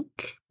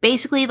e-ink.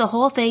 Basically, the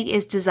whole thing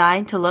is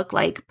designed to look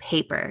like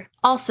paper.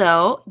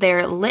 Also,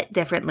 they're lit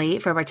differently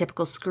from our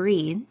typical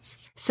screens,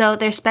 so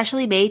they're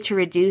specially made to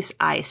reduce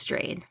eye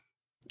strain.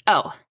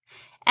 Oh,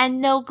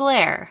 and no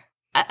glare.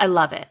 I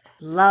love it.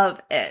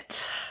 Love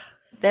it.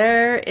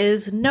 There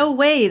is no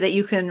way that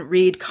you can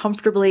read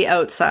comfortably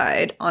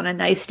outside on a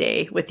nice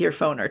day with your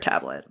phone or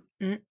tablet.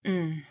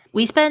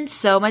 We spend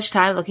so much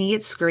time looking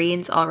at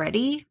screens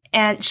already,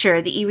 and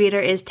sure, the e-reader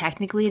is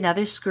technically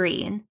another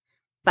screen,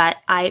 but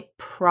I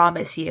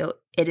promise you,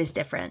 it is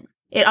different.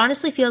 It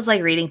honestly feels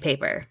like reading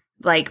paper,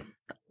 like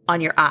on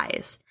your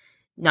eyes,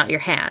 not your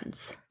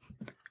hands,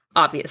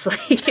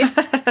 obviously.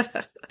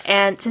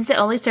 And since it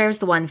only serves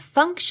the one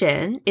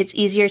function, it's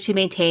easier to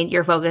maintain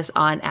your focus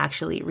on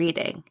actually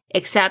reading.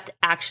 Except,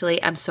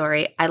 actually, I'm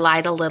sorry, I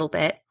lied a little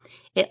bit.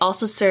 It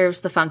also serves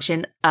the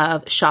function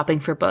of shopping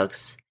for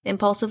books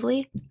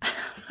impulsively.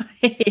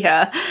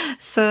 Yeah,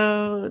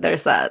 so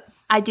there's that.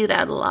 I do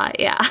that a lot,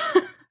 yeah.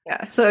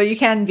 Yeah, so you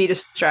can be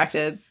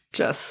distracted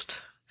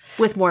just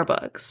with more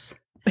books.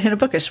 In a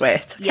bookish way.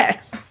 It's okay.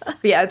 Yes.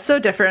 Yeah, it's so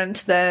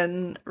different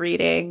than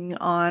reading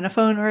on a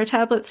phone or a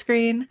tablet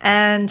screen.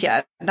 And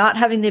yeah, not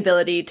having the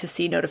ability to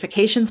see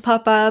notifications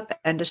pop up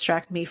and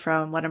distract me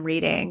from what I'm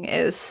reading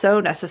is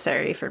so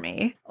necessary for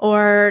me.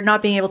 Or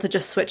not being able to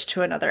just switch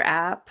to another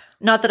app.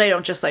 Not that I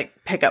don't just like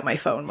pick up my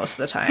phone most of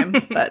the time,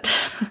 but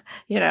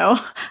you know,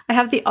 I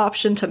have the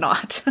option to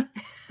not.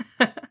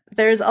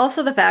 There's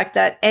also the fact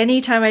that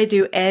anytime I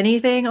do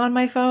anything on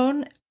my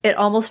phone, it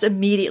almost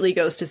immediately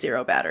goes to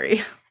zero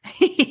battery.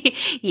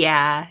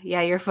 Yeah,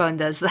 your phone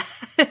does that.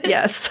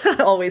 Yes,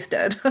 always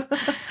did.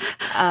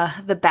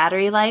 The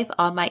battery life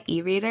on my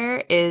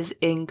e-reader is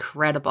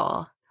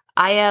incredible.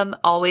 I am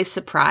always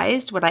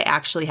surprised when I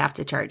actually have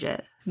to charge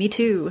it. Me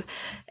too.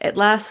 It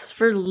lasts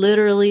for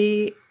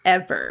literally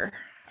ever.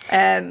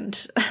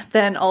 And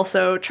then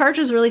also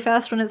charges really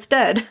fast when it's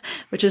dead,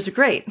 which is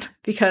great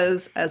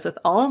because as with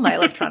all my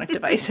electronic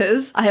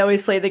devices, I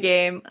always play the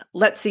game,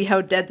 let's see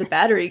how dead the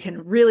battery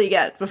can really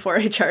get before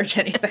I charge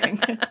anything.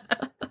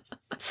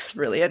 It's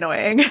really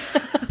annoying.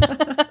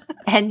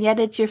 And yet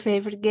it's your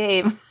favorite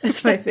game.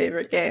 It's my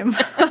favorite game.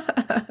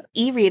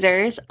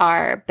 E-readers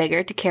are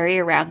bigger to carry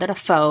around than a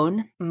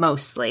phone,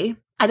 mostly.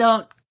 I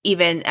don't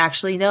even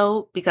actually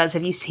know because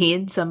have you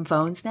seen some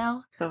phones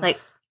now? Oh. Like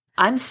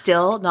I'm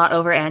still not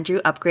over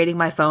Andrew upgrading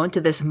my phone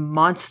to this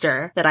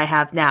monster that I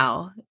have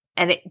now,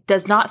 and it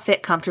does not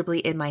fit comfortably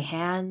in my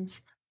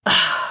hands.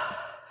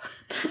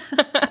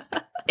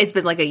 It's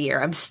been like a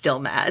year. I'm still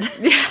mad.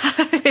 Yeah,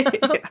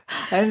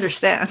 I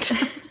understand.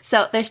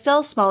 So they're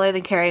still smaller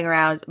than carrying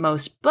around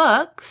most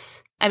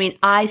books. I mean,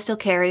 I still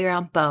carry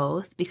around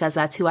both because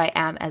that's who I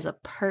am as a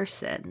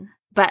person.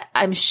 But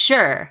I'm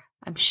sure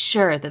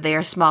that they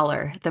are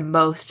smaller than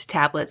most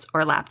tablets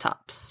or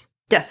laptops.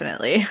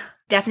 Definitely.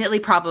 Definitely,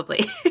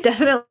 probably.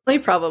 Definitely,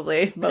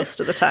 probably, most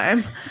of the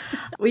time.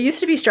 We used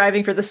to be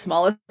striving for the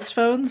smallest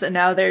phones, and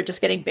now they're just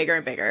getting bigger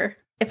and bigger.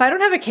 If I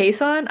don't have a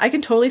case on, I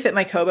can totally fit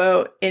my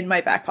Kobo in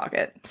my back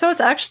pocket. So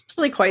it's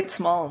actually quite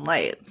small and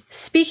light.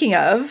 Speaking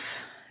of,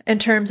 in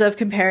terms of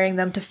comparing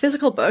them to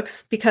physical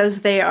books,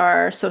 because they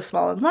are so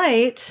small and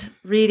light,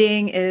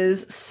 reading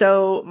is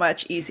so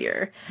much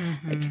easier.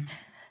 Mm-hmm. Like,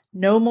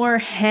 no more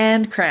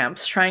hand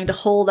cramps trying to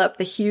hold up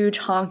the huge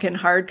honkin'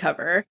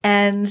 hardcover.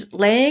 And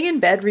laying in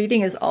bed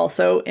reading is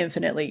also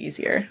infinitely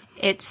easier.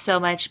 It's so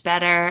much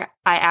better.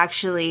 I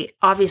actually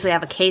obviously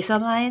have a case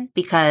on mine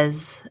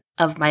because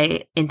of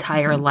my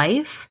entire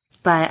life,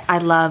 but I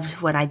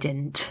loved when I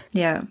didn't.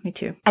 Yeah, me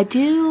too. I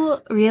do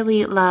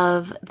really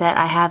love that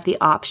I have the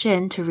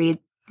option to read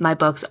my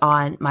books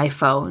on my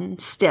phone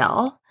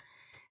still,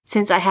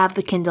 since I have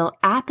the Kindle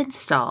app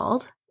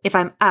installed. If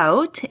I'm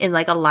out in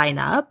like a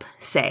lineup,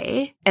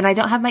 say, and I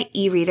don't have my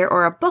e-reader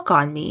or a book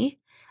on me,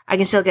 I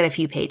can still get a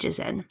few pages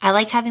in. I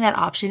like having that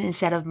option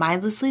instead of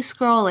mindlessly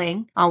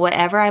scrolling on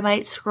whatever I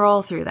might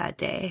scroll through that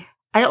day.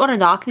 I don't want to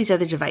knock these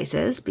other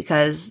devices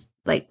because,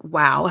 like,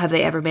 wow, have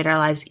they ever made our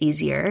lives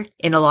easier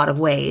in a lot of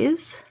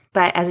ways.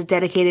 But as a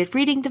dedicated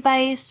reading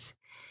device,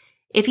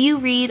 if you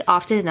read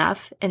often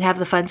enough and have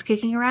the funds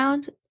kicking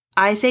around,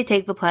 I say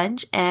take the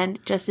plunge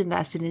and just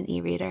invest in an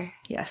e-reader.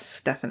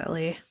 Yes,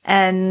 definitely.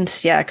 And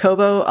yeah,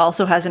 Kobo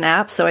also has an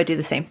app, so I do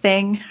the same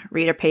thing.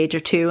 Read a page or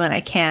two and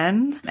I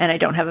can. And I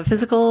don't have a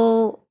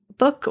physical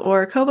book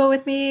or Kobo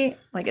with me.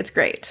 Like, it's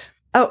great.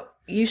 Oh,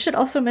 you should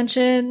also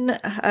mention,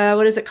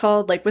 what is it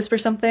called? Like Whisper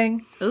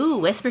something? Ooh,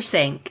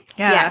 WhisperSync.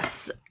 Yeah.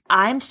 Yes.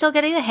 I'm still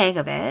getting the hang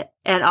of it.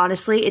 And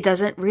honestly, it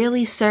doesn't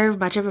really serve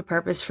much of a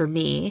purpose for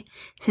me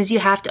since you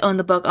have to own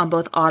the book on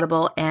both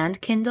Audible and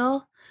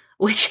Kindle,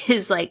 which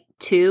is like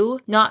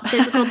 2 not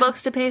physical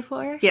books to pay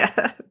for.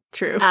 Yeah,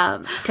 true.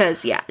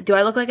 Because, yeah, do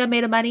I look like I'm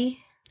made of money?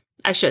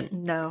 I shouldn't.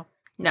 No.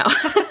 No.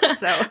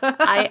 No.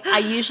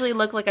 I usually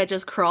look like I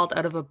just crawled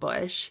out of a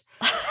bush.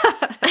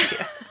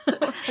 Yeah.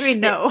 I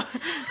mean, no.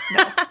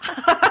 No.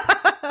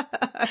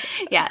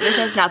 Yeah, this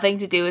has nothing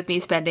to do with me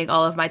spending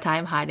all of my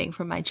time hiding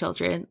from my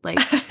children, like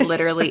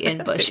literally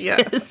in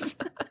bushes.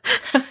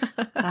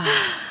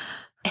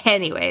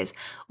 Anyways,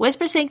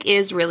 WhisperSync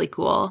is really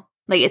cool.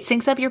 Like, it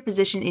syncs up your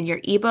position in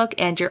your ebook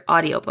and your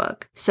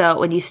audiobook. So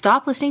when you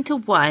stop listening to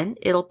one,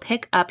 it'll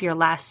pick up your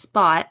last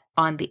spot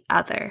on the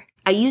other.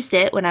 I used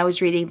it when I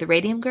was reading The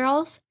Radium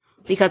Girls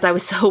because I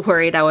was so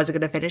worried I wasn't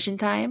going to finish in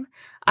time.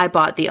 I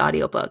bought the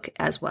audiobook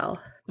as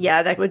well.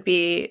 Yeah, that would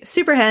be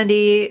super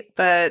handy,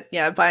 but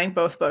yeah, buying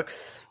both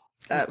books,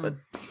 that would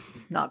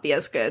not be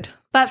as good.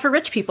 But for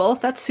rich people,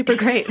 that's super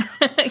great.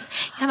 It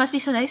must be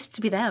so nice to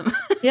be them.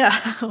 Yeah,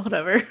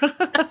 whatever.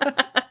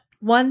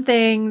 One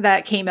thing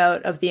that came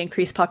out of the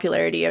increased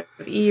popularity of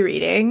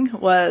e-reading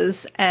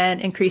was an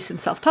increase in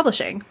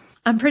self-publishing.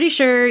 I'm pretty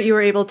sure you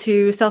were able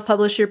to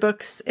self-publish your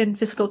books in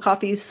physical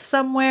copies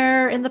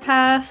somewhere in the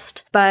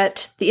past,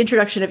 but the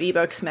introduction of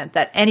ebooks meant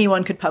that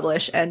anyone could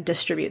publish and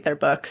distribute their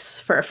books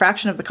for a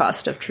fraction of the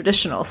cost of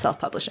traditional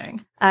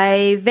self-publishing.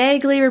 I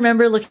vaguely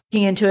remember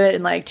looking into it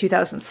in like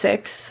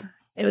 2006.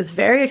 It was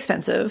very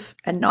expensive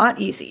and not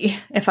easy,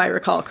 if I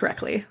recall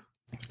correctly.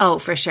 Oh,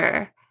 for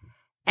sure.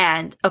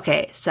 And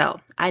okay, so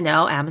I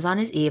know Amazon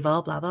is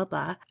evil, blah, blah,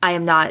 blah. I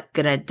am not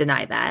going to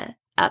deny that.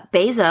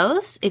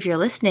 Bezos, if you're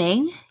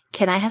listening,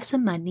 can I have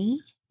some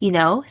money? You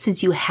know,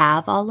 since you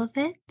have all of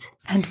it.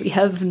 And we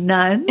have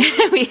none.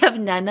 We have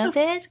none of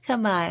it?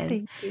 Come on.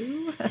 Thank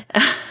you.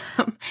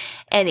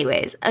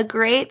 Anyways, a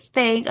great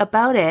thing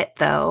about it,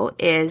 though,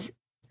 is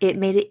it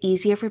made it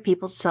easier for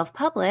people to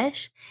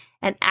self-publish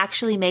and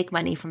actually make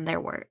money from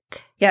their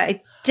work. Yeah,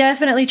 I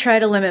definitely try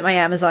to limit my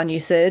Amazon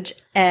usage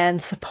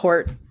and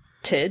support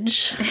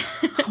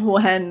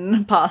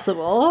when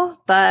possible,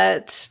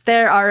 but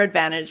there are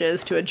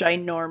advantages to a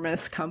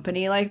ginormous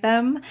company like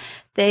them.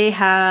 They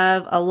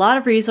have a lot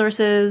of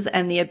resources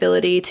and the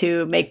ability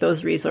to make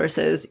those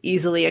resources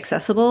easily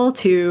accessible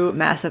to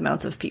massive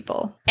amounts of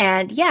people.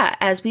 And yeah,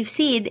 as we've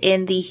seen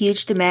in the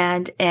huge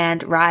demand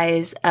and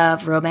rise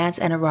of romance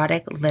and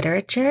erotic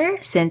literature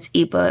since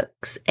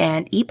ebooks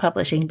and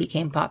e-publishing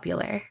became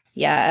popular.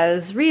 Yeah,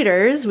 as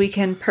readers, we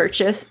can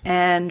purchase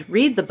and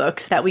read the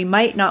books that we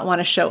might not want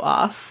to show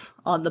off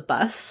on the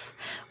bus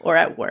or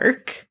at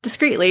work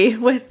discreetly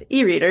with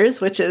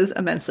e-readers, which is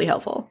immensely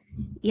helpful.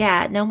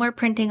 Yeah, no more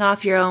printing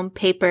off your own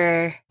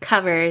paper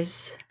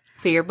covers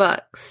for your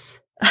books.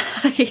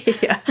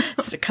 Yeah,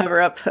 just to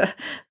cover up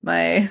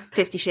my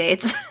 50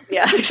 Shades.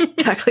 Yeah,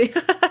 exactly.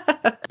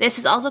 This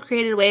has also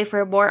created a way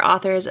for more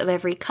authors of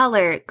every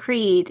color,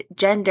 creed,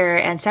 gender,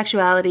 and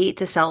sexuality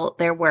to sell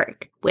their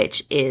work,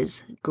 which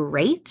is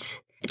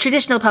great.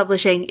 Traditional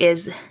publishing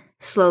is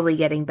slowly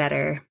getting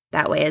better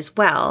that way as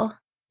well,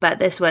 but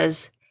this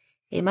was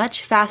a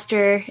much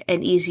faster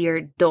and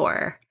easier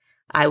door,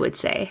 I would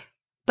say.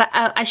 But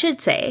I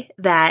should say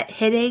that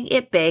hitting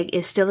it big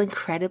is still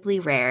incredibly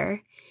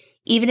rare,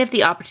 even if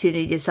the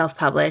opportunity to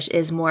self-publish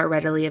is more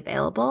readily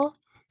available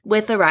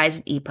with the rise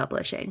in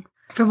e-publishing.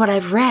 From what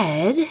I've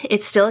read,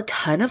 it's still a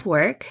ton of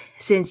work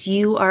since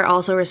you are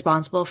also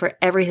responsible for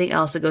everything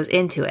else that goes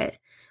into it,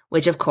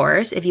 which of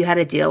course, if you had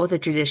to deal with a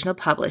traditional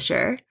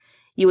publisher,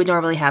 you would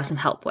normally have some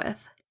help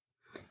with.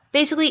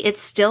 Basically, it's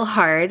still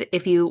hard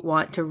if you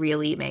want to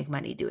really make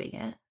money doing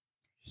it.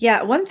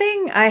 Yeah, one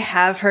thing I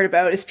have heard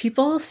about is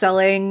people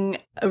selling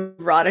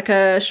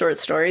erotica short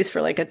stories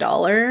for like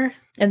 $1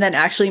 and then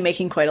actually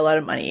making quite a lot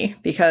of money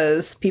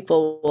because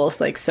people will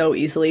like so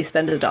easily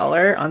spend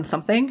 $1 on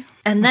something.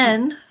 And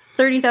then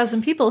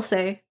 30,000 people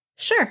say,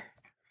 sure.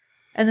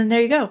 And then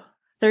there you go,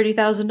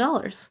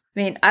 $30,000. I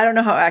mean, I don't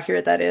know how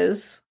accurate that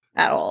is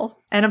at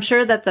all. And I'm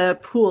sure that the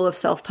pool of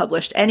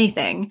self-published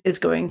anything is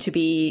going to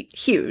be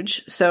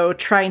huge. So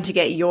trying to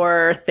get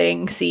your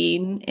thing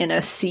seen in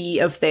a sea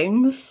of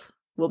things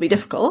will be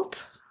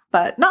difficult,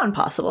 but not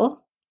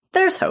impossible.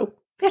 There's hope.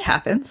 It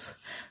happens.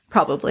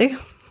 Probably.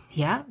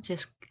 Yeah,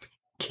 just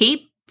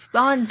keep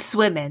on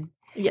swimming.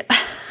 Yeah.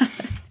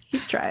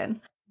 Keep trying.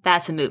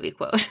 That's a movie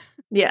quote.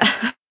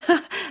 Yeah.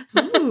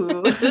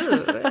 Ooh.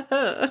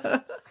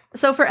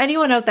 So for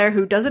anyone out there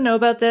who doesn't know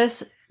about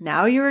this,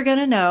 now you are going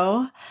to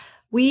know.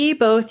 We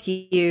both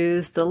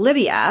use the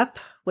Libby app,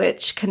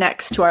 which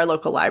connects to our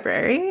local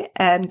library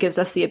and gives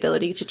us the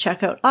ability to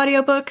check out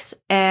audiobooks,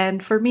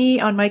 and for me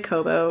on my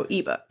Kobo,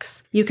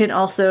 ebooks. You can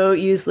also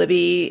use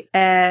Libby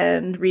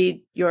and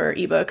read your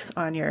ebooks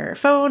on your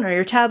phone or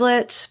your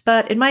tablet,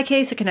 but in my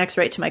case, it connects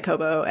right to my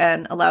Kobo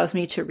and allows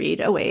me to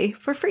read away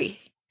for free.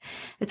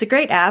 It's a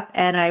great app,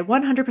 and I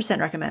 100%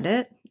 recommend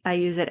it. I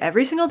use it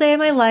every single day of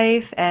my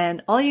life,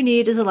 and all you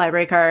need is a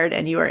library card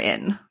and you are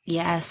in.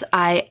 Yes,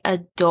 I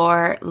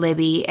adore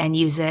Libby and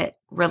use it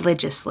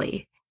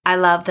religiously. I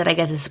love that I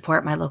get to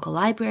support my local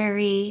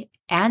library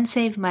and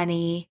save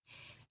money,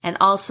 and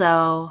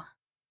also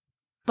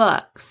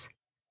books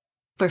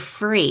for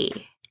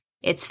free.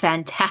 It's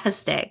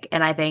fantastic,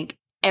 and I think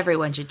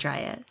everyone should try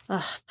it.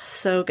 Oh,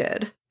 so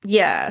good.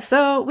 Yeah,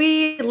 so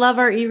we love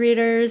our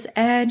e-readers,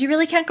 and you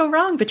really can't go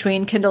wrong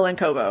between Kindle and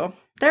Kobo.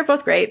 They're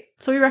both great,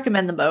 so we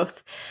recommend them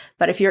both.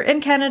 But if you're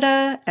in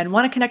Canada and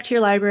want to connect to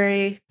your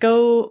library,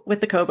 go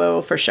with the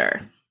Kobo for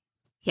sure.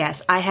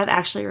 Yes, I have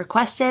actually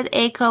requested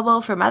a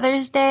Kobo for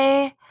Mother's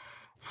Day,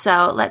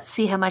 so let's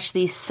see how much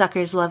these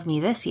suckers love me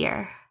this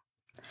year.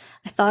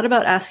 I thought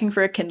about asking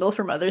for a Kindle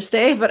for Mother's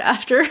Day, but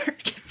after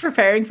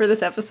preparing for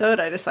this episode,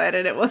 I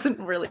decided it wasn't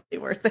really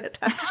worth it,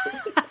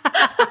 actually.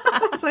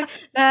 I was like,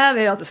 nah,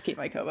 maybe I'll just keep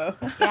my Kobo.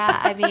 Yeah,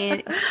 I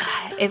mean,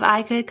 if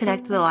I could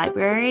connect to the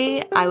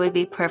library, I would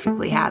be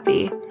perfectly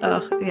happy.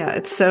 Oh, yeah,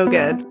 it's so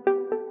good.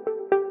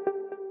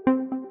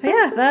 But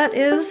yeah, that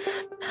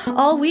is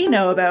all we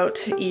know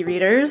about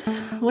e-readers.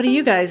 What do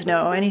you guys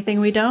know? Anything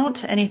we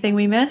don't? Anything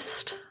we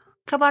missed?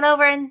 Come on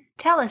over and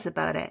tell us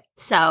about it.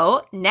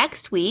 So,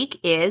 next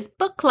week is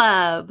book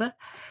club.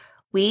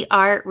 We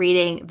are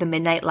reading The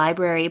Midnight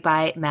Library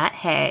by Matt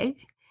Haig.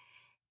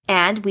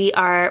 And we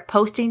are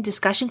posting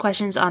discussion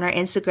questions on our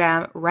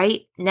Instagram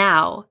right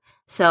now.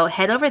 So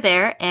head over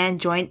there and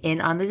join in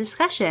on the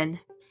discussion.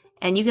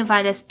 And you can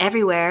find us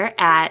everywhere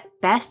at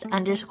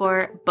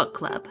best_book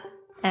club.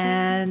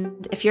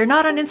 And if you're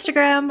not on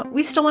Instagram,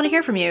 we still want to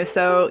hear from you.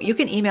 So you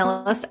can email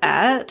us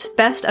at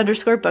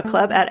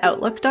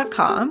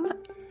best_bookclub@outlook.com.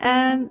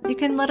 And you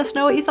can let us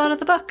know what you thought of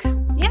the book.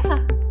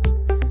 Yeah.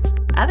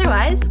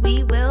 Otherwise,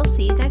 we will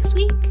see you next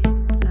week.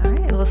 All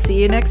right. We'll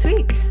see you next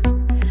week.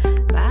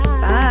 Bye.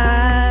 Bye.